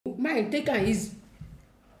Man, take and easy.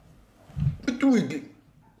 Do it.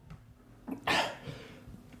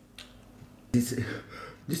 This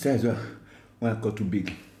size when I got too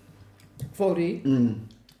big. For real?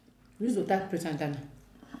 Use the tag presenter.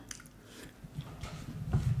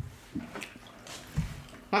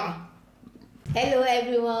 Hello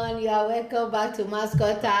everyone, you are welcome back to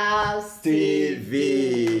Mascot House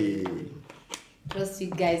TV. Trust you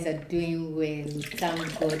guys are doing well.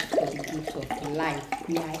 Thank God for the gift of life.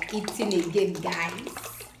 We are eating again, guys.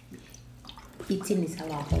 Eating is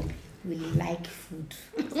our hobby. We like food.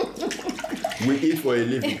 We eat for a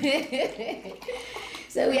living.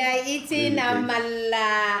 So we are eating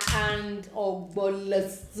amala and ogbono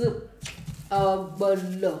soup.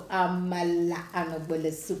 Ogbono, amala and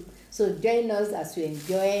ogbono soup. So join us as we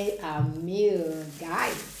enjoy our meal,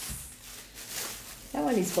 guys. That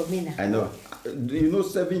one is for me now. I know. You know,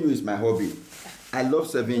 serving you is my hobby. I love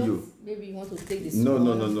serving you. Maybe you want to take this. No.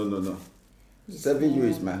 Serving you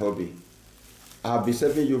is my hobby. I'll be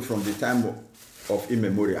serving you from the time of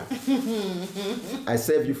immemorial. I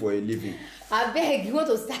serve you for a living. I beg, you want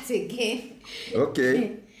to start again?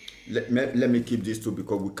 Okay. Let me keep this too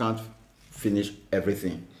because we can't finish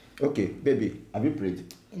everything. Okay, baby, have you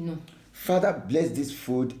prayed? No. Father, bless this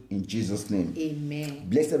food in Jesus' name. Amen.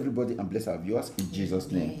 Bless everybody and bless our viewers in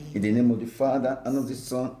Jesus' name. In the name of the Father, and of the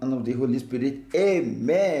Son, and of the Holy Spirit.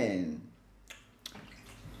 Amen.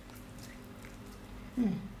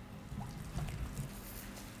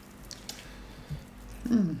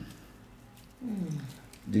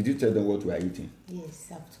 Did you tell them what we are eating?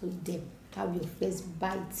 Yes, I've told them. Have your first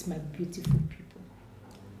bite, my beautiful people.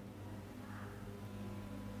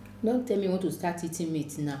 Don't tell me you want to start eating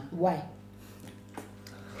meat now. Why?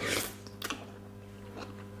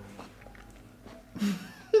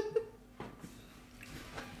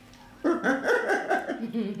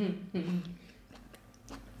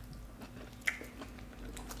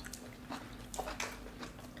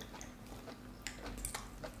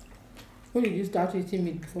 When did you start eating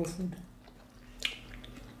meat before food?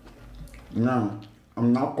 Now,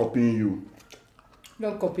 I'm now copying you.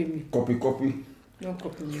 Don't copy me. Copy. Don't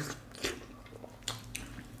copy me.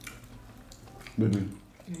 Baby,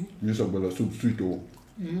 this ogbono soup sweet oh.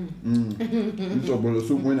 This ogbono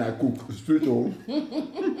soup when I cook sweet oh.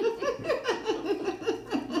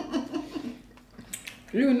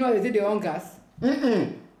 You know is it the on gas?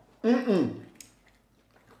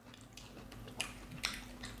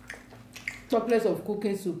 Chocolates of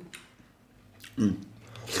cooking soup.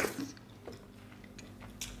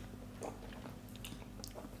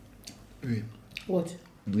 Wait. What?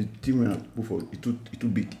 The thing when I put for it too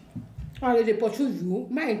big. How did they pursue you?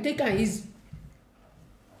 Mine, take and easy.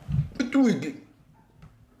 Do it.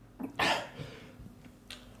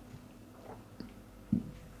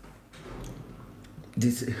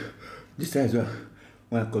 This size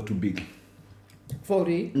when I got too big. For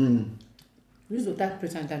real? Use the tag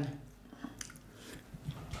presenter.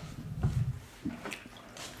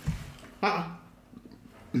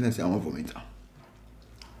 Let's say I want vomit.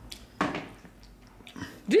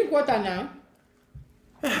 Drink water now.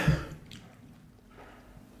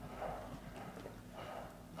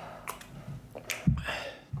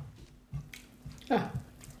 I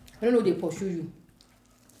don't know they pursue you.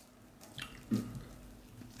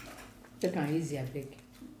 Take it easy, I beg.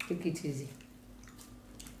 Take it easy.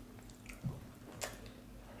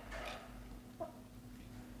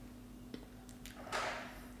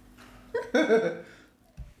 So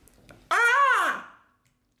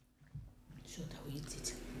that we eat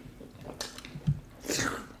it.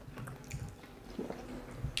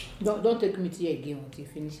 Don't take me to here again until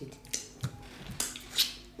you finish it.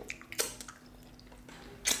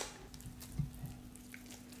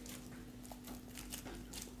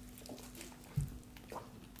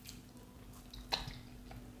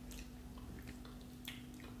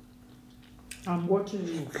 I'm watching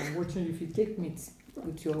you. If you take meat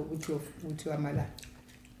with your amala.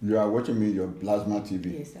 You are watching me your plasma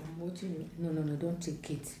TV. Yes, I'm watching you. No, don't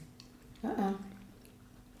take it.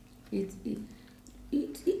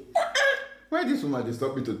 Eat. Why this woman they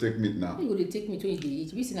stop me to take meat now? Why you going to take meat when you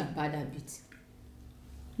eat? This is a bad habit.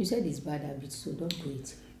 You said it's bad habit, so don't do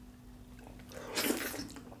it.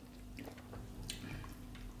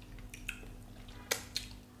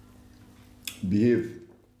 Behave.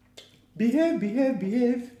 I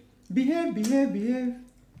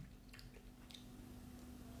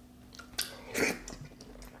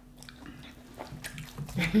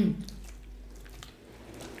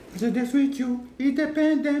said they sweet you, it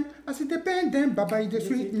depend them. I said depend them, Baba it they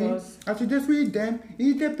sweet me. I said they sweet them,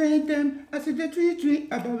 it depend them. I said they sweet me,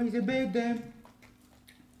 Baba it they bed them.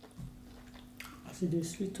 As they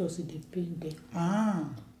sweet us, they pain them. Ah.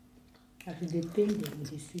 As they pain them,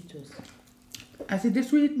 they sweet us. As they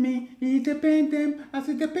sweet me, it pain them. As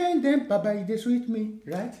they pain them, Baba, it sweet me.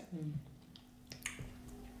 Right?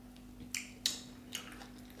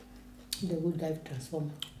 They will dive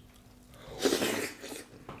transformer.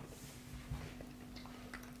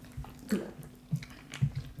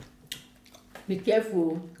 Be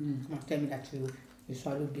careful. Must tell me that you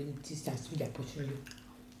swallow big distance with their portfolio.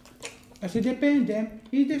 As they pain them,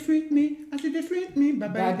 it sweet me. As they sweet me,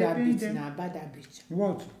 Baba, Bad it pain habit them. now, bad habit.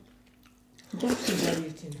 What? Don't see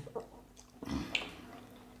everything.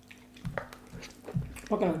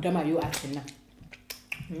 What kind of drama are you acting now?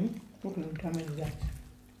 What kind of drama is that?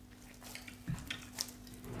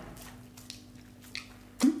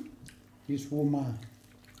 This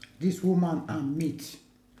woman and meat.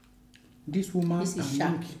 This woman This is and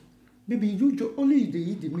shark. meat. Baby, you only they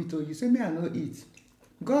eat the meat, or you say me I not eat.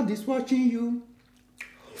 God is watching you.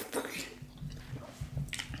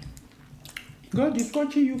 God is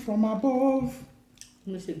watching you from above.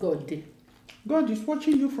 Let me say God did. God is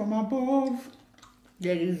watching you from above.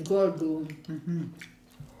 There is God though.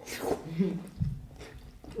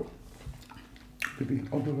 Baby,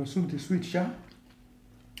 ogbono soup the sweet sha.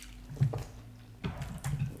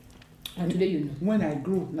 And today you know. When I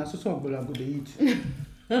grow, na so ogbono I go dey eat.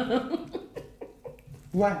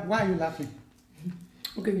 Why are you laughing?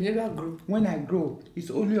 Okay, you never grow. When I grow,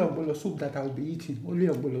 it's only ogbono soup that I will be eating. Only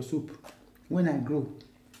ogbono soup. When I grow.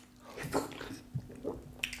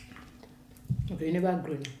 Okay, you never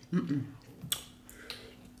grow.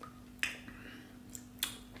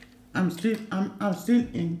 I'm still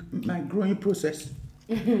in my growing process.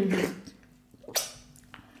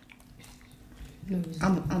 No,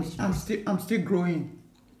 I'm still growing.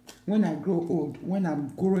 When I grow old, when I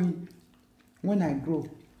grow,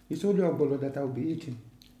 it's only ogbono that I'll be eating.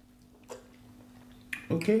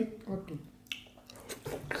 Okay? Okay.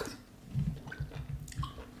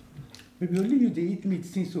 Baby, only you they eat meat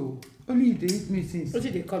since so. Only you they eat meat since. What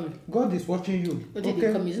did they come? God is watching you. What did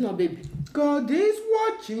they come? It's not baby. God is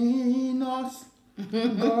watching us.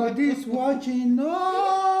 God is watching us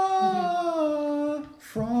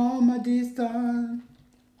from a distance.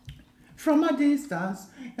 From a distance.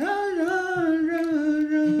 Let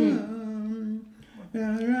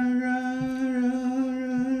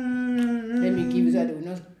me give you that they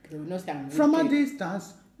will not stand. From a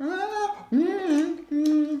distance. So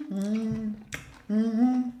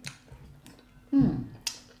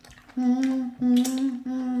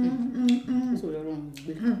you're wrong.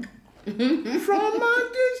 From a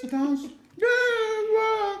distance,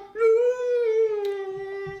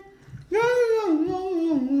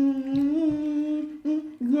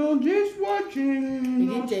 God is watching. You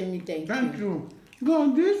didn't tell me thank you.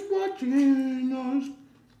 God is watching us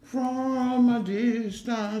from a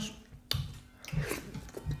distance.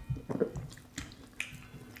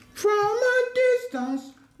 From a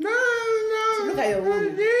distance. Look at your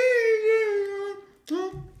woman.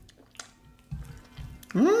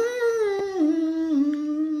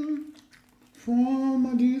 From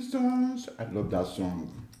a distance. I love that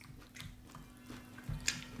song.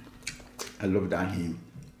 I love that hymn.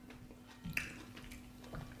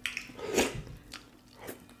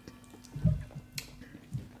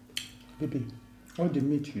 Baby, all the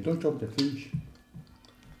meat, you don't chop the fish.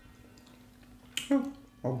 Oh,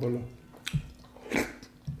 ogbono.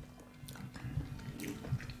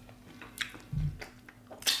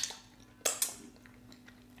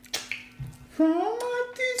 From a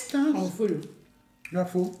distance. I'm full. You are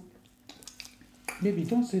full? Baby,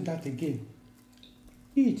 don't say that again.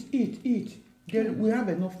 Eat. There, we have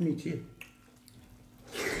enough meat here.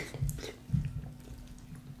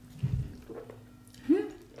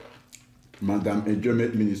 Madam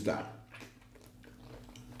Enjoyment Minister.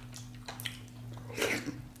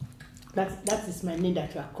 That is my name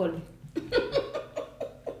that you are calling.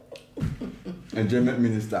 Enjoyment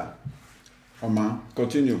Minister. Oma,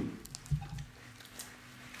 continue.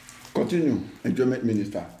 Continue, Enjoyment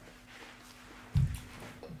Minister.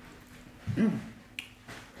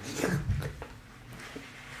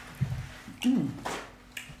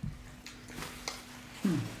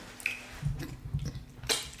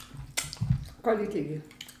 Call it again.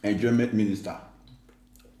 Enjoyment Minister.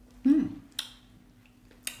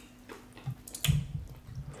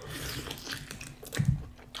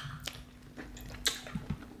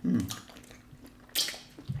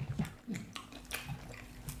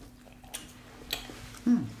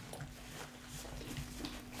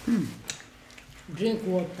 Drink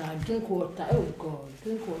water. Oh God,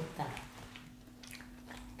 drink water.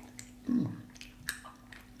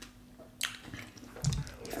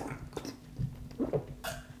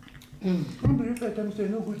 Nobody tell me say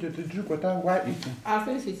no good to drink water while eating. I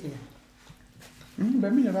finish eating.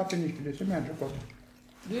 But me never finish today. So me I drink water.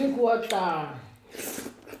 Drink water.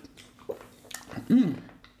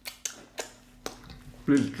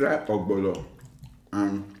 Please try ogbono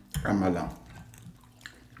and amala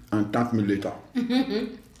and thank me later.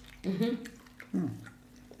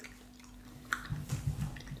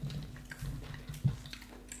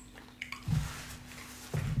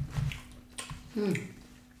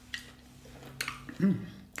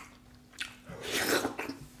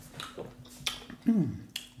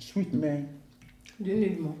 Sweet man. Do you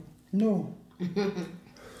need more? No.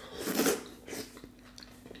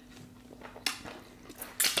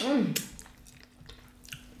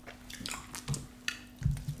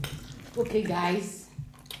 Okay guys,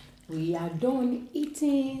 we are done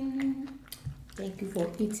eating. Thank you for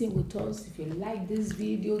eating with us. If you like this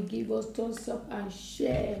video, give us thumbs up and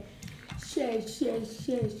share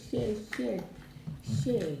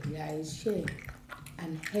guys, share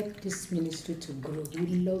and help this ministry to grow.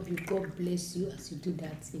 We love you. God bless you as you do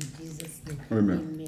that in Jesus' name. Amen. Amen.